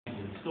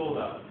store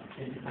that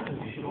into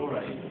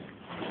storage.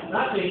 And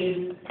that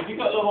means if you've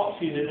got a lot of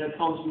oxygen in a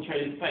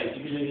concentrated space,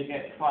 you're going to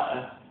get quite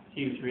a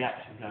huge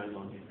reaction going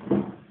on here.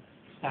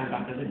 Stand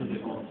back a little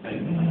bit more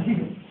space.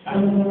 I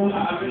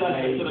realise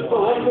it's sort of...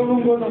 What's the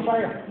room going on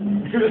fire?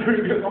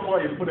 That's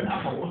why you put it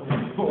out.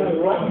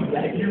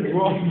 You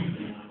wrong.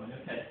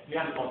 Okay, you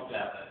haven't lost it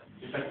out there.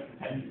 You're better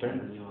competitive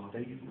than you are.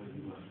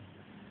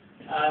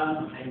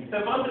 So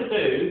what I'm going to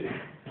do,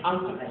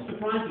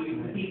 surprisingly, you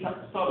can heat up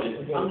the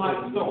solids, unlike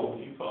the salt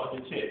you put on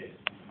your chips.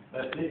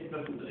 But this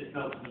doesn't, it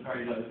melts at a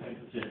very low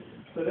temperature.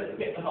 So let's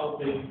get the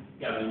whole thing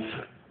going.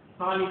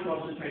 Highly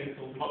concentrated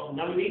salt box.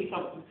 Now we need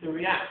something to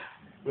react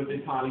with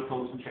this highly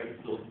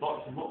concentrated salt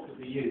box. And what could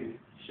we use?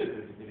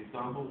 Sugar is a good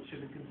example.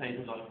 Sugar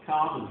contains a lot of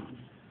carbon.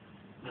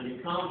 And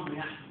in carbon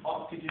reacts with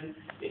oxygen,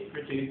 it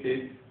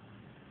produces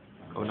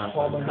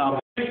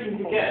carbon.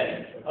 To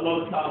get a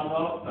lot of carbon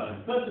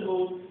dioxide. First of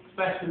all,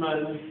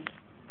 specimen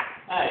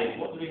A.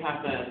 What do we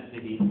have there,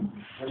 Ziggy?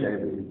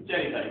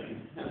 Jelly baking.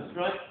 That's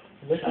right.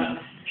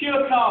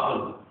 Pure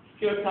carbon.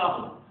 Pure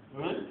carbon.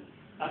 Alright?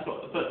 That's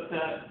what, but,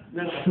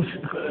 no,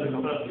 we've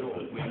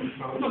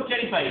got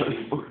jelly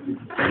baking.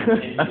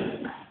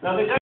 Now,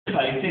 they don't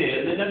bake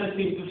here, they never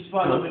seem to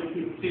survive on many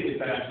people see this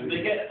reaction.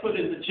 They get put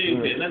in the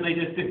tube here, and then they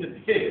just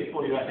disappear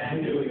before you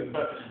actually do it.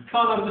 But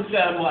can't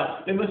understand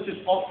why. They must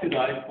just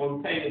oxidize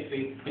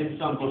spontaneously in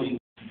somebody.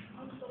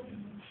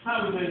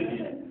 How are we doing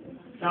here?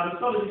 Now, the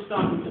solid is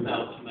starting to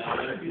melt from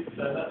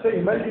there. So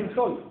you're melting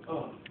salt?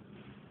 Oh.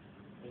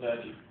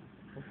 Allergic.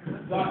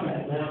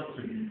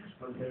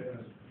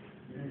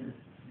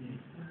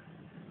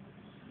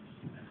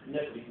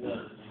 Nobody's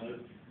nervous, I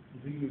hope.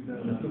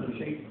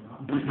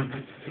 I'm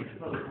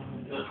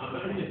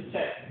going to just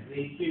check the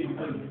human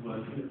homes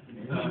working.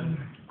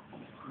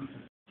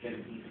 Get it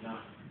heated up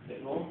a bit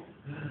more.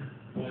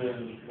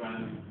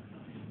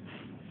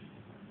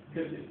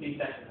 Because it's be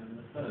better than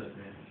the first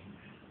bit.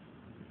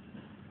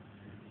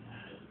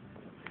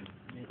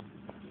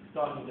 It's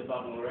starting to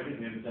bubble already,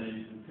 we haven't done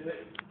anything to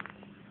it.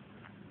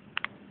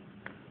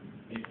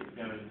 If it's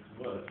going to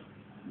work.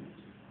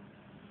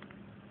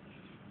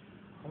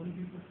 How many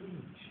people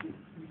finish?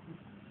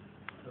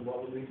 So what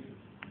will we do?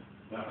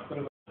 I've got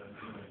to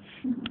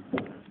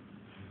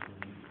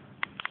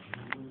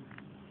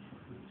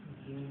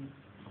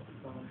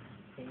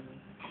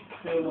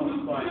still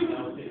not quite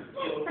melted.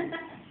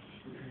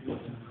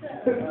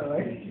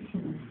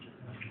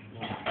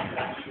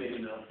 That's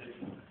really melted.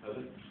 So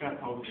the scrap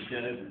holes are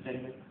jello, but then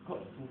we've got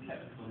some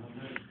chemicals on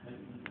it.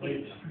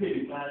 It's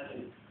really bad.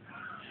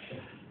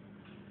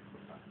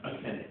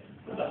 Okay,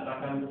 put that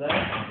back under there.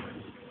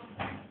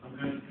 I'm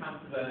going to come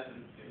to there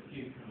and get a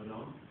few coming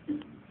on.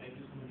 Okay,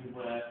 just wondering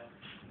where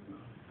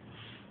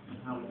and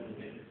how we're going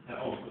to get this.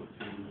 Oh, good.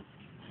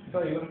 So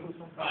you're going to put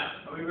some... Right,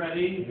 are we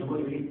ready? We're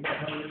going to,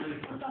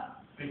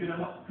 can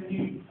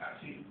you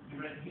actually, you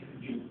ready to hit the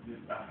view this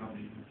back on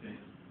you can see?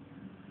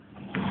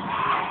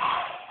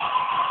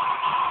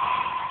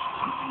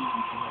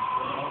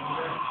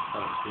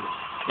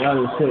 That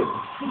was sick.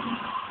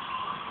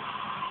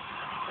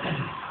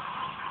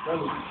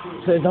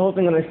 So is the whole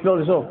thing going to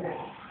explode as well?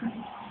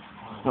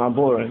 Ah,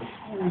 boring.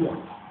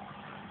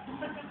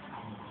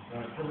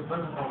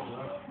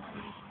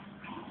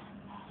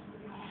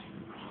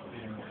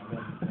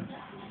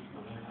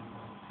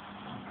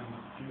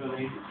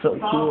 So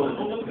cool.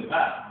 Oh, look at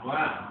that.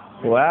 Wow.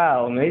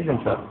 Wow, amazing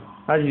stuff.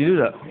 How did you do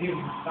that?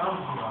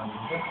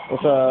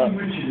 What's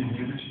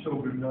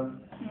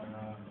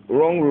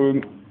wrong room?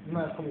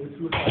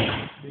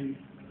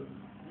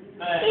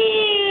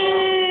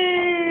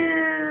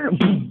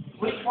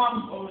 Which one?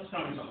 Oh,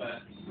 sorry, not there.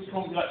 Which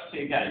one would you like to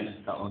see again?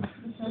 That one. This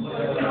one.